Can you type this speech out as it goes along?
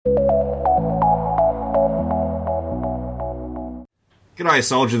G'day,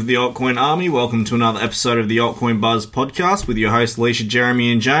 soldiers of the Altcoin Army. Welcome to another episode of the Altcoin Buzz podcast with your hosts, Alicia,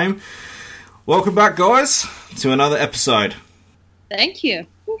 Jeremy, and James. Welcome back, guys, to another episode. Thank you.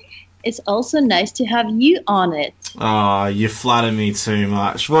 It's also nice to have you on it. Oh, you flatter me too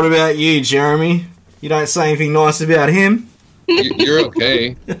much. What about you, Jeremy? You don't say anything nice about him? You're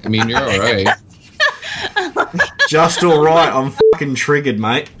okay. I mean, you're alright. Just alright. I'm fucking triggered,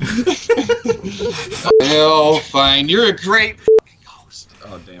 mate. Oh, fine. You're a great host.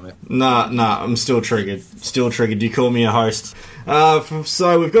 Oh, damn it. Nah, I'm still triggered. You call me a host.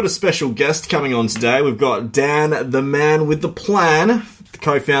 So we've got a special guest coming on today. We've got Dan, the man with the plan, the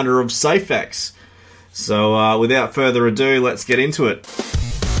co-founder of SafeX. So without further ado, let's get into it.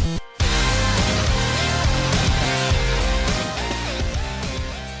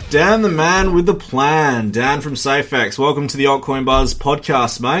 Dan, the man with the plan. Dan from SafeX. Welcome to the Altcoin Buzz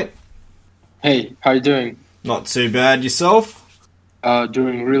podcast, mate. Hey, how you doing? Not too bad. Yourself?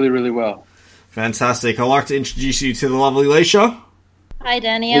 Doing really, really well. Fantastic. I'd like to introduce you to the lovely Alicia. Hi,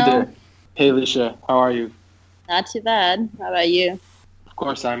 Daniel. Hey there. Hey, Alicia. How are you? Not too bad. How about you? Of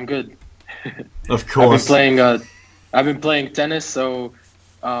course, I'm good. Of course. I've been playing tennis, so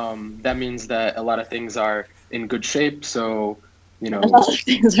that means that a lot of things are in good shape. So, you know, A lot of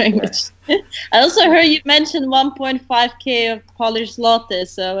things are in good shape. I also heard you mention 1.5k of polished latte,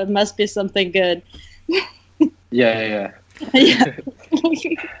 so it must be something good. Yeah. Yeah.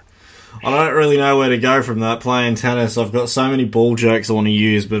 I don't really know where to go from that playing tennis. I've got so many ball jokes I want to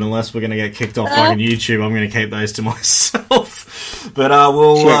use, but unless we're going to get kicked off fucking YouTube, I'm going to keep those to myself. But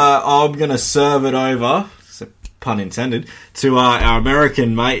I'm going to serve it over, pun intended, to our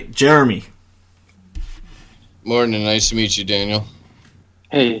American mate, Jeremy. Morning. Nice to meet you, Daniel.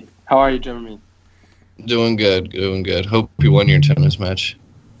 Hey, how are you, Jeremy? Doing good. Hope you won your tennis match.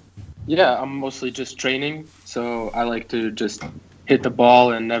 Yeah, I'm mostly just training, so I like to just hit the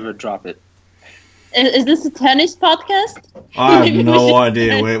ball and never drop it. Is this a tennis podcast? I have no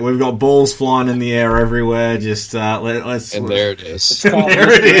idea. We've got balls flying in the air everywhere. Just let's. And there it is.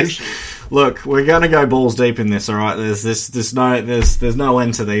 There it is. Look, we're going to go balls deep in this. All right, there's no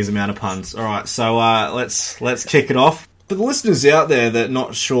end to these amount of puns. All right, so let's kick it off. For the listeners out there that are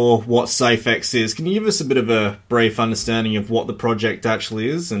not sure what SafeX is, can you give us a bit of a brief understanding of what the project actually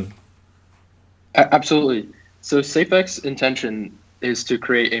is? And Absolutely. So SafeX intention is to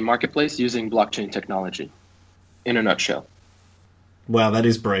create a marketplace using blockchain technology, in a nutshell. Wow, that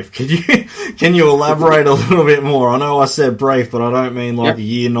is brief. Can you elaborate a little bit more? I know I said brief, but I don't mean like a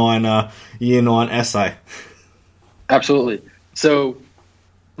year nine essay. Absolutely. So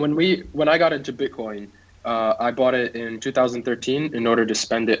when I got into Bitcoin, I bought it in 2013 in order to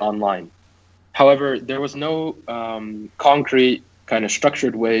spend it online. However, there was no concrete kind of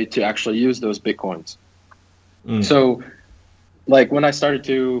structured way to actually use those Bitcoins. So like when I started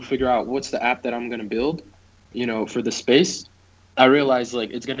to figure out what's the app that I'm going to build, for the space, I realized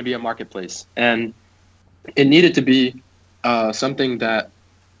like it's going to be a marketplace, and it needed to be something that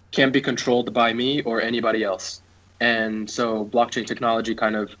can't be controlled by me or anybody else. And so blockchain technology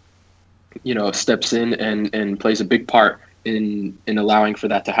kind of, steps in and plays a big part in allowing for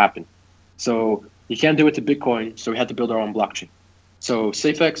that to happen. So you can't do it to Bitcoin, so we had to build our own blockchain. So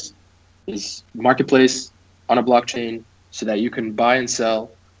SafeX is marketplace on a blockchain so that you can buy and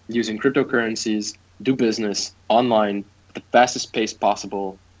sell using cryptocurrencies, do business online at the fastest pace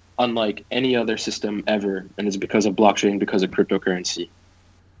possible, unlike any other system ever. And it's because of blockchain, because of cryptocurrency.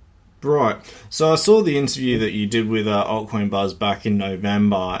 Right. So I saw the interview that you did with Altcoin Buzz back in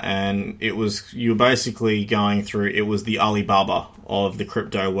November, and you were basically going through, it was the Alibaba of the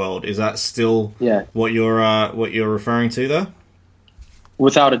crypto world. Is that still what you're referring to there?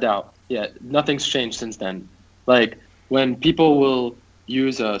 Without a doubt. Yeah, nothing's changed since then. Like when people will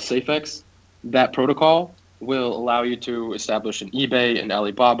use SafeX, that protocol will allow you to establish an eBay, an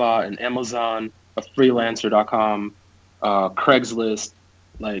Alibaba, an Amazon, a freelancer.com, Craigslist,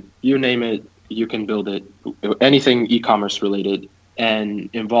 like you name it, you can build it. Anything e-commerce related and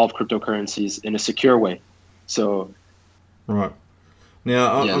involve cryptocurrencies in a secure way. So, right.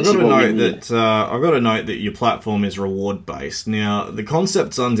 Now, I've got to note that your platform is reward based. Now, the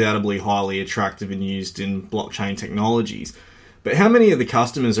concept's undoubtedly highly attractive and used in blockchain technologies. But how many of the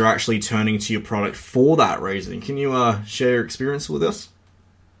customers are actually turning to your product for that reason? Can you share your experience with us?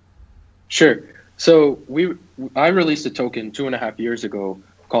 Sure. So I released a token 2.5 years ago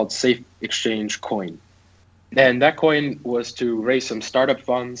called Safe Exchange Coin. And that coin was to raise some startup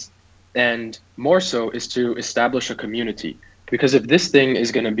funds, and more so is to establish a community. Because if this thing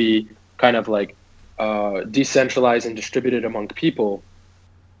is going to be kind of like decentralized and distributed among people,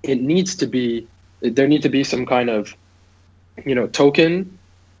 there needs to be some kind of token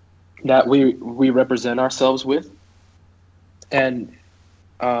that we represent ourselves with, and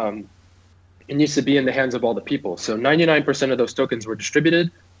it needs to be in the hands of all the people. So 99% of those tokens were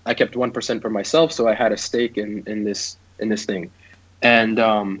distributed. I kept 1% for myself, so I had a stake in this thing,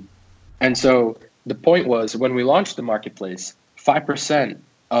 and so the point was, when we launched the marketplace, 5%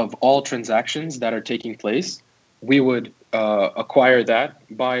 of all transactions that are taking place, we would acquire that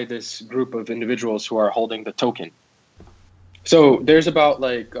by this group of individuals who are holding the token. So there's about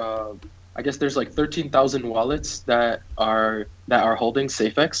I guess there's 13,000 wallets that are holding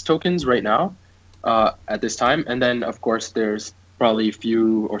SafeX tokens right now at this time, and then of course there's probably a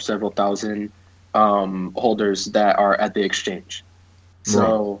few or several thousand holders that are at the exchange.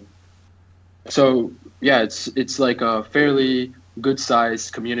 So yeah, it's like a fairly good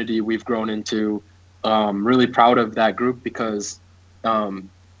sized community we've grown into. Really proud of that group, because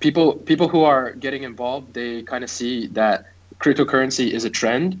people who are getting involved, they kind of see that cryptocurrency is a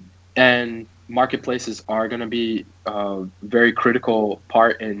trend, and marketplaces are going to be a very critical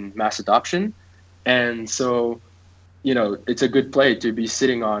part in mass adoption. And so, it's a good play to be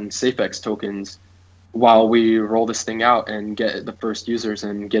sitting on SafeX tokens while we roll this thing out and get the first users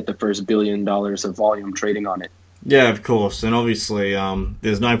and get the first $1 billion of volume trading on it. Yeah, of course, and obviously,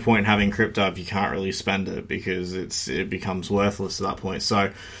 there's no point in having crypto if you can't really spend it, because it becomes worthless at that point.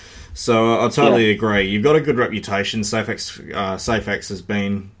 So I totally agree. You've got a good reputation. SafeX has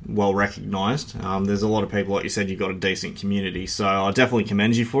been well recognised. There's a lot of people, like you said, you've got a decent community. So I definitely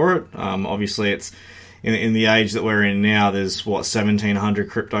commend you for it. Obviously, it's in the age that we're in now, there's 1,700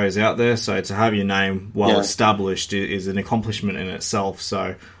 cryptos out there. So to have your name well established is an accomplishment in itself.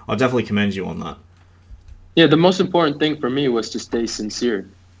 So I definitely commend you on that. Yeah, the most important thing for me was to stay sincere.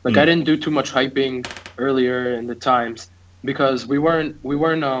 I didn't do too much hyping earlier in the times, because we only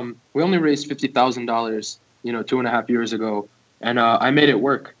raised $50,000, 2.5 years ago, and I made it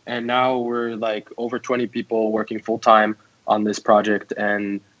work. And now we're over 20 people working full time on this project,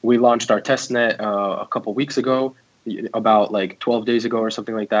 and we launched our testnet a couple weeks ago, about 12 days ago or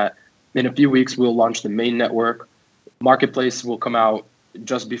something like that. In a few weeks, we'll launch the main network. Marketplace will come out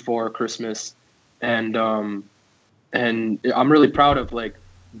just before Christmas. And I'm really proud of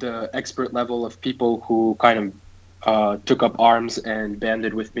the expert level of people who kind of took up arms and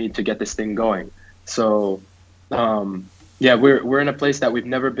banded with me to get this thing going. So we're in a place that we've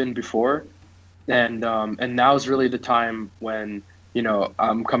never been before, and now's really the time when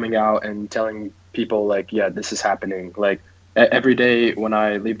I'm coming out and telling people this is happening. Every day when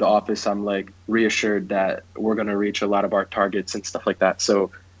I leave the office, I'm reassured that we're gonna reach a lot of our targets and stuff like that.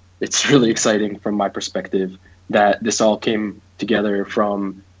 So it's really exciting from my perspective that this all came together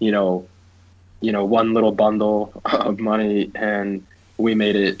from, one little bundle of money, and we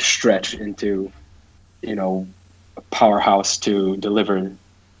made it stretch into, a powerhouse to deliver,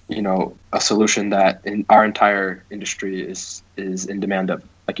 a solution that in our entire industry is in demand of.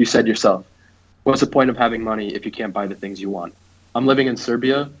 Like you said yourself, what's the point of having money if you can't buy the things you want? I'm living in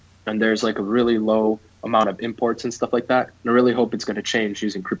Serbia, and there's a really low amount of imports and stuff like that. And I really hope it's going to change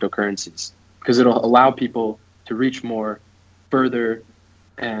using cryptocurrencies, because it'll allow people to reach more, further,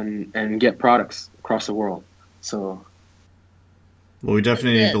 and get products across the world. So, well, we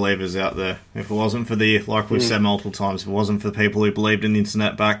definitely need believers out there. If it wasn't for like we've said multiple times, if it wasn't for the people who believed in the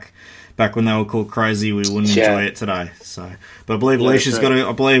internet back when they were called crazy, we wouldn't enjoy it today. So, but I believe Leisha's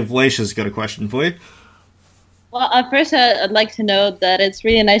got a question for you. Well, first, I'd like to note that it's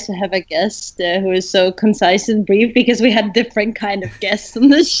really nice to have a guest who is so concise and brief, because we had different kind of guests on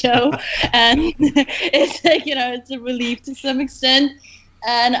the show, and it's it's a relief to some extent.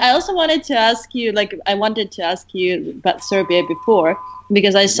 And I also wanted to ask you, about Serbia before,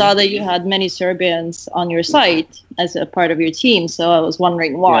 because I saw that you had many Serbians on your site as a part of your team. So I was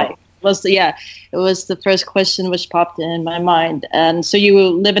wondering why. Yeah. It was the first question which popped in my mind. And so you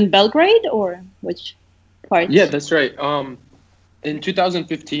live in Belgrade, or which? Yeah, that's right. In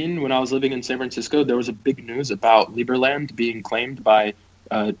 2015, when I was living in San Francisco, there was a big news about Liberland being claimed by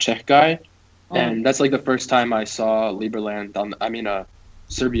a Czech guy. And that's the first time I saw Liberland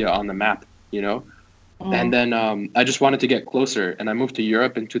Serbia on the map, And then I just wanted to get closer, and I moved to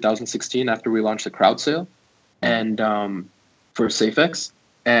Europe in 2016 after we launched the crowd sale and for SafeX.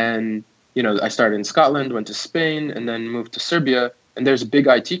 And, I started in Scotland, went to Spain, and then moved to Serbia. And there's a big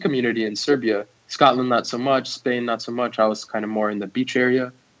IT community in Serbia. Scotland, not so much. Spain, not so much. I was kind of more in the beach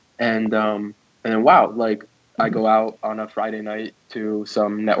area. And then, wow, I go out on a Friday night to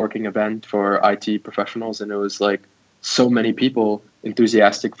some networking event for IT professionals, and it was so many people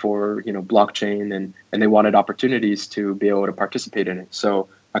enthusiastic for, blockchain, and they wanted opportunities to be able to participate in it. So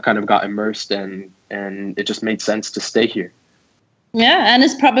I kind of got immersed, and it just made sense to stay here. Yeah, and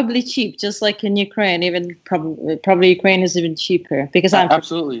it's probably cheap, just like in Ukraine. Even probably Ukraine is even cheaper because I'm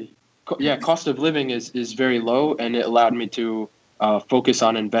Absolutely. Yeah, cost of living is very low, and it allowed me to focus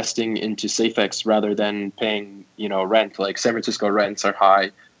on investing into SafeX rather than paying, rent. Like San Francisco rents are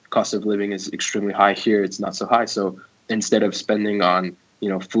high, cost of living is extremely high. Here, it's not so high. So instead of spending on,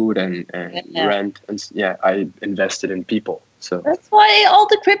 food and rent, I invested in people. So that's why all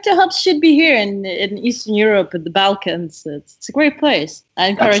the crypto hubs should be here in Eastern Europe and the Balkans. It's a great place. I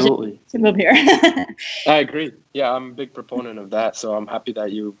encourage you to move here. I agree. Yeah, I'm a big proponent of that. So I'm happy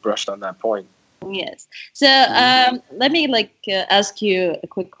that you brushed on that point. Yes. So let me ask you a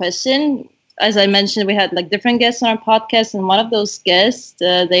quick question. As I mentioned, we had different guests on our podcast, and one of those guests,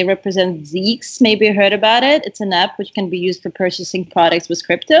 they represent Zeeks. Maybe you heard about it. It's an app which can be used for purchasing products with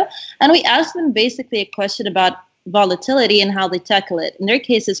crypto. And we asked them basically a question about volatility and how they tackle it. In their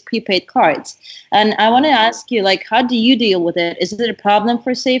case, it's prepaid cards. And I want to ask you, how do you deal with it? Is it a problem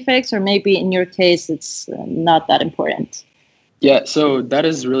for SafeX, or maybe in your case, it's not that important? Yeah, so that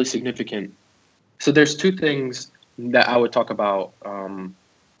is really significant. So there's two things that I would talk about,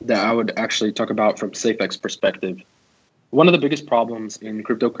 that I would actually talk about from SafeX perspective. One of the biggest problems in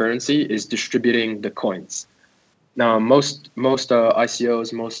cryptocurrency is distributing the coins. Now, most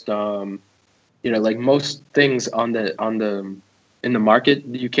ICOs, most most things in the market,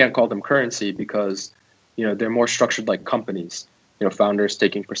 you can't call them currency because they're more structured like companies. Founders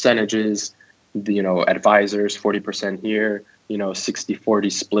taking percentages, advisors 40% here,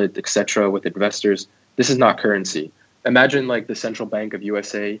 60-40 split, etc. with investors. This is not currency. Imagine the Central Bank of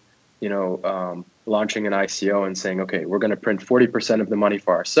USA, launching an ICO and saying, okay, we're going to print 40% of the money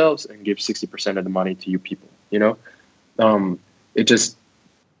for ourselves and give 60% of the money to you people. It just,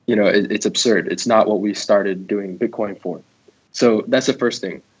 it's absurd. It's not what we started doing Bitcoin for. So that's the first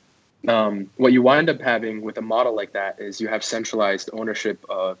thing. What you wind up having with a model like that is you have centralized ownership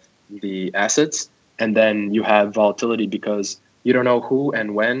of the assets, and then you have volatility because you don't know who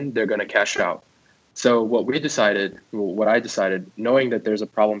and when they're going to cash out. So what I decided, knowing that there's a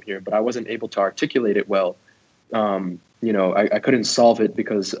problem here, but I wasn't able to articulate it well. I couldn't solve it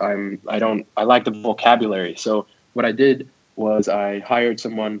because I lack the vocabulary. So what I did was I hired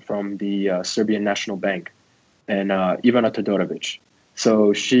someone from the Serbian National Bank, and Ivana Todorovic.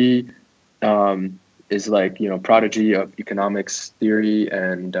 So she is prodigy of economics theory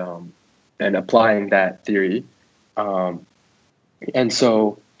and applying that theory. And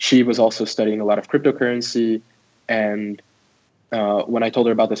so she was also studying a lot of cryptocurrency. And when I told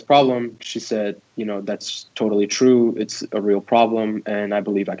her about this problem, she said, that's totally true. It's a real problem, and I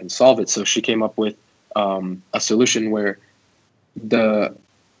believe I can solve it. So she came up with a solution where the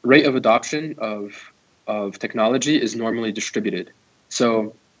rate of adoption of technology is normally distributed.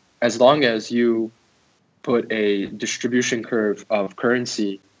 So as long as you put a distribution curve of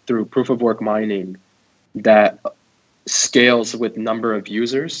currency through proof of work mining that scales with number of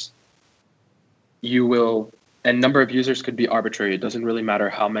users, and number of users could be arbitrary. It doesn't really matter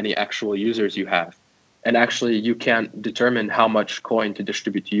how many actual users you have. And actually, you can't determine how much coin to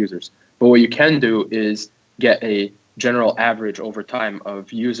distribute to users. But what you can do is get a general average over time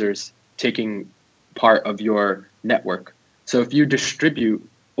of users taking part of your network. So if you distribute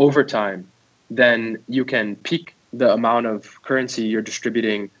over time, then you can peak the amount of currency you're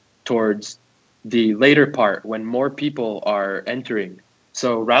distributing towards the later part when more people are entering.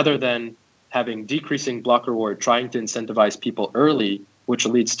 So rather than having decreasing block reward, trying to incentivize people early, which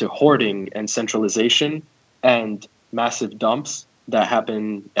leads to hoarding and centralization and massive dumps that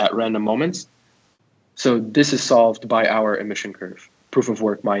happen at random moments. So this is solved by our emission curve, proof of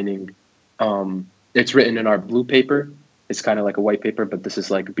work mining. It's written in our blue paper. It's kind of like a white paper, but this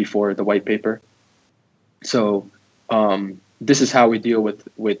is before the white paper. So this is how we deal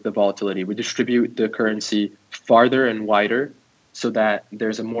with the volatility. We distribute the currency farther and wider so that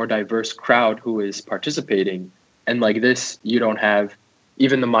there's a more diverse crowd who is participating. And like this, you don't have,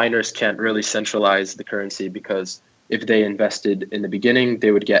 even the miners can't really centralize the currency, because if they invested in the beginning,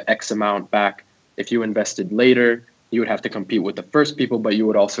 they would get X amount back. If you invested later, you would have to compete with the first people, but you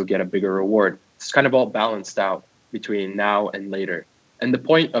would also get a bigger reward. It's kind of all balanced out between now and later. And the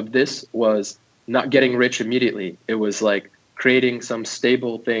point of this was not getting rich immediately. It was creating some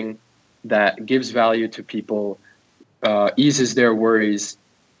stable thing that gives value to people, eases their worries,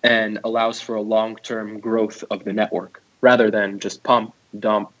 and allows for a long-term growth of the network rather than just pump,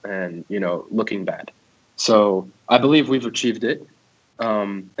 dump, and looking bad. So I believe we've achieved it,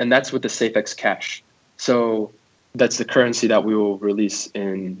 and that's with the SafeX Cash. So that's the currency that we will release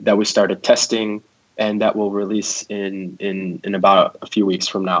that we started testing, and that will release in about a few weeks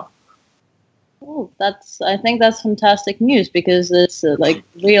from now. Oh, I think that's fantastic news because it's like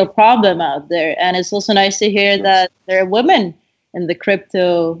real problem out there, and it's also nice to hear that there are women in the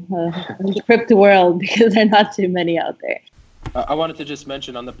crypto world because there are not too many out there. I wanted to just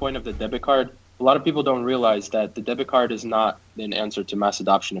mention on the point of the debit card, a lot of people don't realize that the debit card is not an answer to mass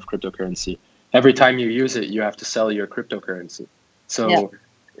adoption of cryptocurrency. Every time you use it, you have to sell your cryptocurrency. So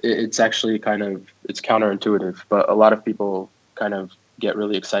it's actually it's counterintuitive, but a lot of people kind of get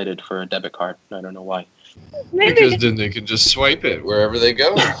really excited for a debit card. I don't know why. Because then they can just swipe it wherever they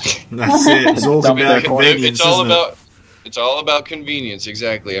go. That's it. It's all about convenience. It's all about convenience,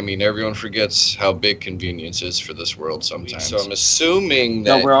 exactly. I mean, everyone forgets how big convenience is for this world sometimes. So I'm assuming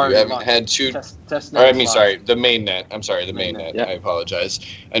that you haven't had two... the mainnet. I'm sorry, the mainnet. Yeah. I apologize.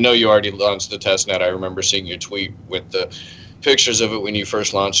 I know you already launched the testnet. I remember seeing your tweet with the pictures of it when you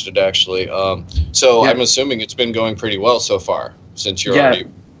first launched it, actually. I'm assuming it's been going pretty well so far, since you're already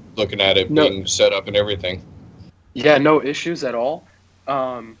looking at it being set up and everything. Yeah, no issues at all.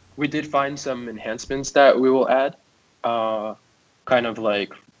 We did find some enhancements that we will add. Kind of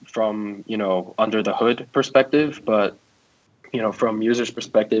like from, under the hood perspective, but, from users'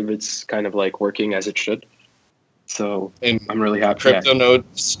 perspective, it's kind of like working as it should. So I'm really happy. CryptoNote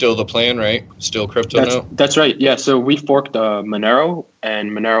still the plan, right? Still CryptoNote? That's right. Yeah. So we forked Monero,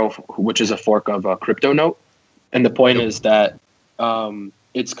 and Monero, which is a fork of CryptoNote. And the point is that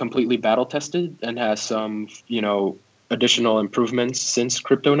it's completely battle tested and has some, additional improvements since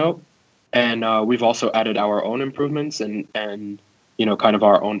CryptoNote. And we've also added our own improvements and kind of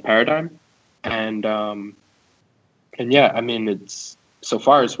our own paradigm. And yeah, I mean, so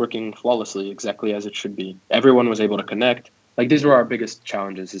far it's working flawlessly, exactly as it should be. Everyone was able to connect. Like, these were our biggest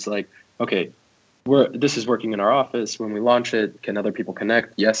challenges. It's like, okay, this is working in our office. When we launch it, can other people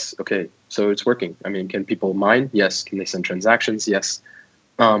connect? Yes. Okay, so it's working. I mean, can people mine? Yes. Can they send transactions? Yes.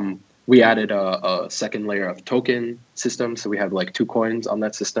 We added a second layer of token system. So we have like 2 coins on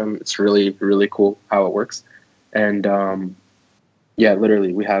that system. It's really, really cool how it works. And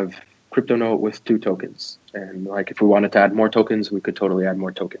literally we have CryptoNote with 2 tokens. And like, if we wanted to add more tokens, we could totally add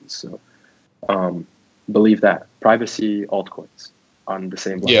more tokens. So believe that. Privacy altcoins on the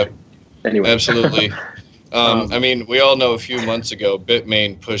same blockchain. Yeah, anyway. Absolutely. I mean, we all know a few months ago,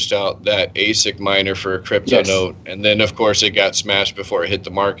 Bitmain pushed out that ASIC miner for CryptoNote, and then, of course, it got smashed before it hit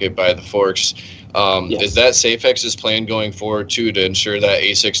the market by the forks. Is that SafeX's plan going forward, too, to ensure that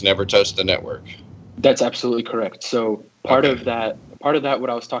ASICs never touch the network? That's absolutely correct. So part of that, what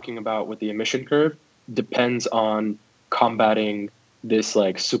I was talking about with the emission curve, depends on combating this,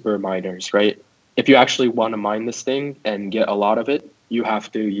 like, super miners, right? If you actually want to mine this thing and get a lot of it, you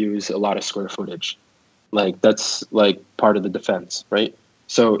have to use a lot of square footage. Like, that's like part of the defense, right?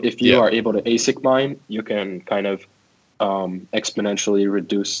 So if you are able to ASIC mine, you can kind of exponentially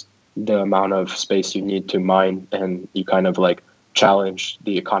reduce the amount of space you need to mine, and you kind of like challenge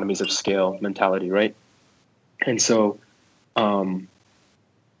the economies of scale mentality, right? And so, so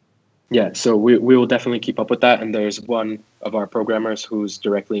we will definitely keep up with that. And there's one of our programmers who's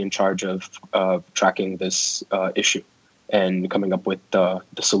directly in charge of tracking this issue and coming up with the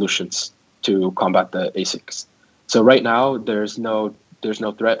solutions to combat the ASICs. So right now there's no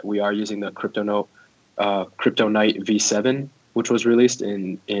threat. We are using the CryptoNote CryptoNight V7, which was released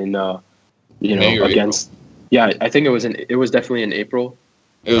in against. Yeah, I think it was definitely in April.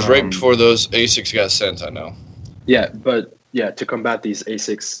 It was right before those ASICs got sent, I know. Yeah, but to combat these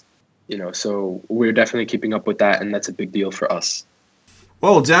ASICs, so we're definitely keeping up with that, and that's a big deal for us.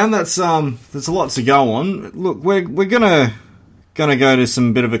 Well, Dan, that's a lot to go on. Look, we're gonna go to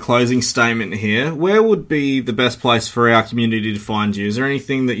some bit of a closing statement here. Where would be the best place for our community to find you? Is there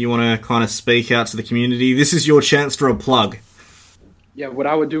anything that you want to kind of speak out to the community? This is your chance for a plug. Yeah, what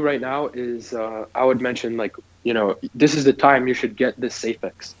I would do right now is I would mention, like, this is the time you should get this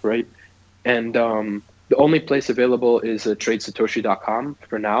SafeX, right? And the only place available is tradesatoshi.com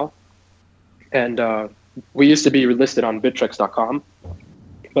for now. And we used to be listed on Bittrex.com,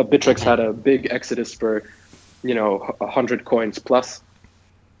 but Bittrex had a big exodus for 100 coins plus.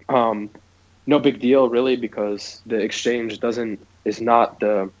 No big deal really, because the exchange is not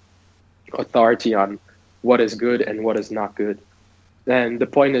the authority on what is good and what is not good. And the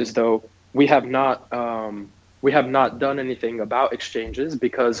point is, though, we have not done anything about exchanges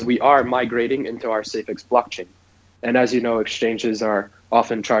because we are migrating into our SafeX blockchain. And as you know, exchanges are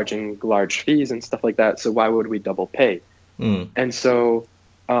often charging large fees and stuff like that. So why would we double pay? And so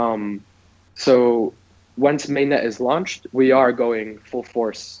once mainnet is launched, we are going full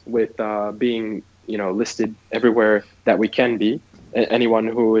force with being listed everywhere that we can be. Anyone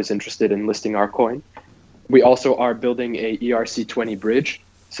who is interested in listing our coin. We also are building a ERC20 bridge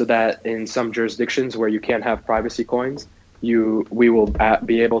so that in some jurisdictions where you can't have privacy coins, we will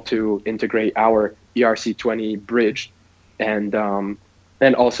be able to integrate our ERC20 bridge, and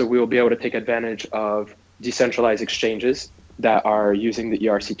also we will be able to take advantage of decentralized exchanges that are using the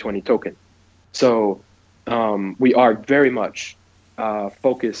ERC20 token. So we are very much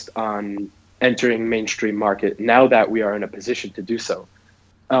focused on entering mainstream market now that we are in a position to do so.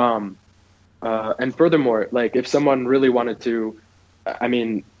 And furthermore, like if someone really wanted to, I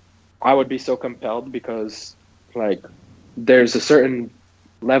mean, I would be so compelled because like there's a certain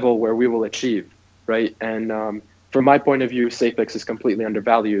level where we will achieve, right? And from my point of view, SafeX is completely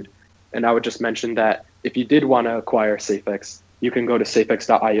undervalued. And I would just mention that if you did want to acquire SafeX, you can go to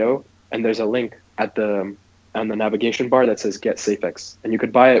safex.io, and there's a link on the navigation bar that says Get SafeX, and you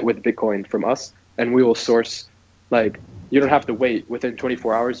could buy it with Bitcoin from us, and we will source. Like you don't have to wait. Within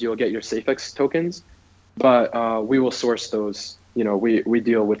 24 hours, you'll get your SafeX tokens, but we will source those. You know, we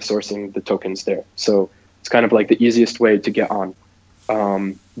deal with sourcing the tokens there, so it's kind of like the easiest way to get on.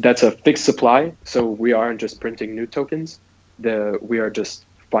 That's a fixed supply, so we aren't just printing new tokens. We are just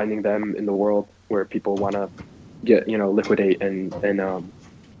finding them in the world where people want to get, liquidate, and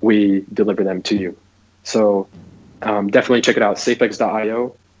we deliver them to you. So definitely check it out,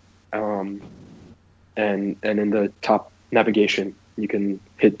 safex.io, and in the top navigation, you can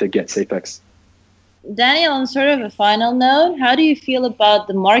hit the Get SafeX. Daniel, on sort of a final note, how do you feel about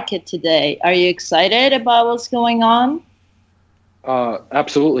the market today? Are you excited about what's going on?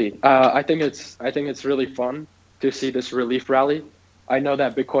 Absolutely. I think it's really fun to see this relief rally. I know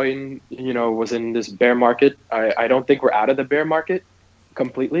that Bitcoin, was in this bear market. I don't think we're out of the bear market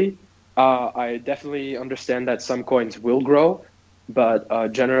completely. I definitely understand that some coins will grow,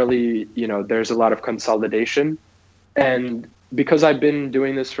 but generally, there's a lot of consolidation. And because I've been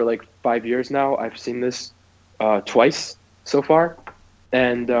doing this for like 5 years now, I've seen this twice so far.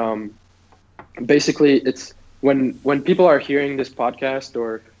 And basically, it's when people are hearing this podcast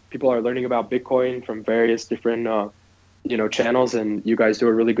or people are learning about Bitcoin from various different channels, and you guys do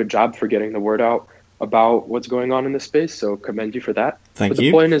a really good job for getting the word out about what's going on in this space. So commend you for that. Thank you.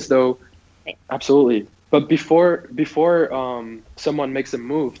 The point is though, absolutely. But before someone makes a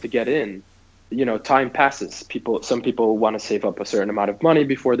move to get in, time passes. Some people want to save up a certain amount of money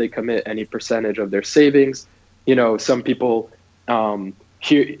before they commit any percentage of their savings. Some people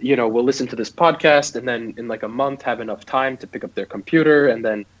will listen to this podcast and then in like a month have enough time to pick up their computer and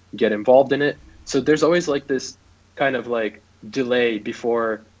then get involved in it. So there's always like this kind of like delay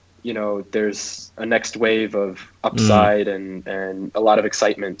before there's a next wave of upside and a lot of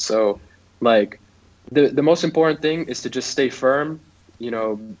excitement. So like the most important thing is to just stay firm,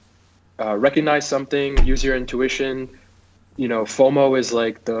 recognize something, use your intuition. FOMO is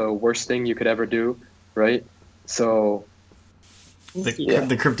like the worst thing you could ever do, right? So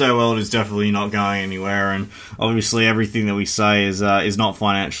the crypto world is definitely not going anywhere, and obviously everything that we say is not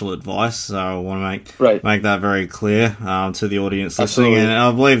financial advice. So I want to make that very clear to the audience listening. Absolutely. And I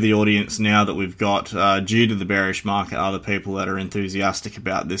believe the audience now that we've got, due to the bearish market, are the people that are enthusiastic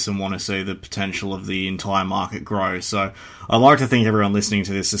about this and want to see the potential of the entire market grow. So I'd like to think everyone listening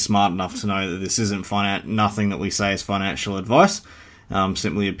to this is smart enough to know that this isn't nothing that we say is financial advice,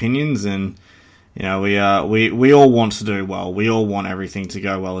 simply opinions. And we all want to do well. We all want everything to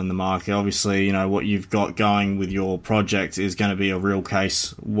go well in the market. Obviously, what you've got going with your project is going to be a real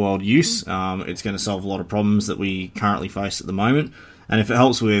case world use. It's going to solve a lot of problems that we currently face at the moment. And if it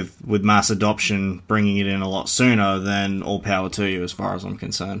helps with mass adoption, bringing it in a lot sooner, then all power to you as far as I'm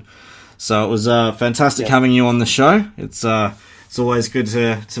concerned. So it was fantastic having you on the show. It's always good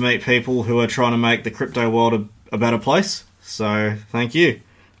to meet people who are trying to make the crypto world a better place. So thank you.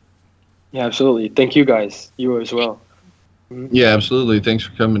 Yeah, absolutely. Thank you guys. You as well. Yeah, absolutely. Thanks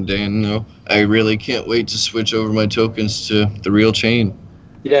for coming, Dan. I really can't wait to switch over my tokens to the real chain.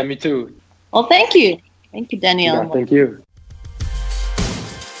 Yeah, me too. Well, thank you. Thank you, Daniel. Yeah, thank you.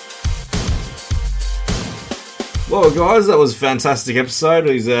 Well, guys, that was a fantastic episode.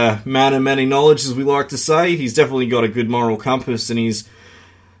 He's a man of many knowledge, as we like to say. He's definitely got a good moral compass, and he's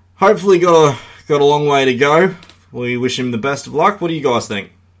hopefully got a long way to go. We wish him the best of luck. What do you guys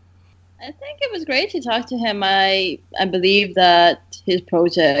think? I think it was great to talk to him. I believe that his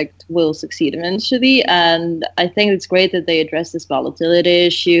project will succeed eventually, and I think it's great that they addressed this volatility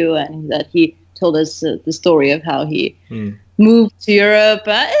issue and that he told us the story of how he moved to Europe.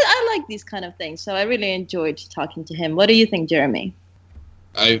 I like these kind of things, so I really enjoyed talking to him. What do you think, Jeremy?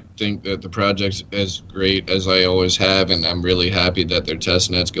 I think that the project's as great as I always have, and I'm really happy that their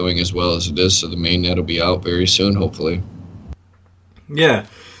testnet's going as well as it is, so the mainnet will be out very soon, hopefully. Yeah.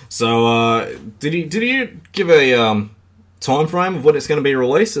 So, did he give a time frame of when it's going to be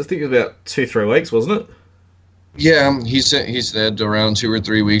released? I think it was about 2-3 weeks, wasn't it? Yeah, he said around 2 or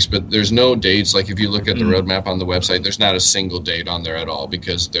 3 weeks, but there's no dates. Like if you look at the roadmap on the website, there's not a single date on there at all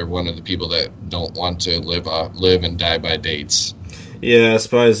because they're one of the people that don't want to live and die by dates. Yeah, I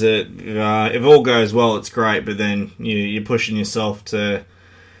suppose that if all goes well, it's great, but then you're pushing yourself to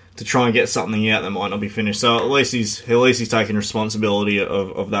try and get something out that might not be finished. So at least he's taking responsibility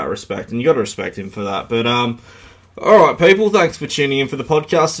of that respect, and you got to respect him for that. But alright people, thanks for tuning in for the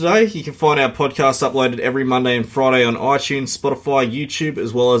podcast today. You can find our podcast uploaded every Monday and Friday on iTunes, Spotify, YouTube,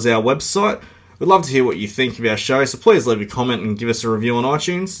 as well as our website. We'd love to hear what you think of our show, so please leave a comment and give us a review on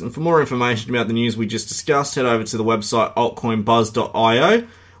iTunes. And for more information about the news we just discussed, head over to the website altcoinbuzz.io,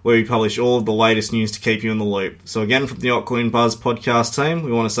 where we publish all of the latest news to keep you in the loop. So again, from the Altcoin Buzz podcast team,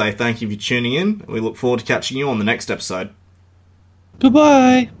 we want to say thank you for tuning in, and we look forward to catching you on the next episode.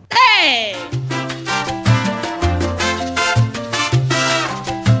 Goodbye! Hey!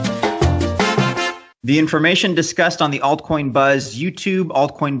 The information discussed on the Altcoin Buzz YouTube,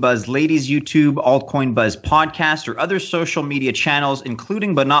 Altcoin Buzz Ladies YouTube, Altcoin Buzz podcast, or other social media channels,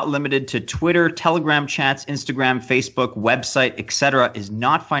 including but not limited to Twitter, Telegram chats, Instagram, Facebook, website, etc., is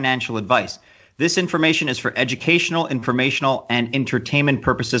not financial advice. This information is for educational, informational, and entertainment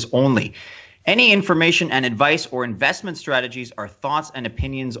purposes only. Any information and advice or investment strategies are thoughts and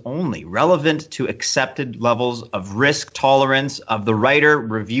opinions only, relevant to accepted levels of risk tolerance of the writer,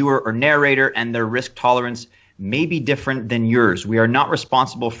 reviewer, or narrator, and their risk tolerance may be different than yours. We are not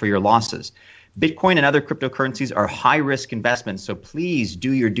responsible for your losses. Bitcoin and other cryptocurrencies are high-risk investments, so please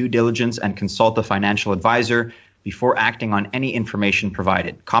do your due diligence and consult a financial advisor before acting on any information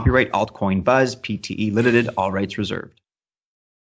provided. Copyright Altcoin Buzz, PTE Limited, all rights reserved.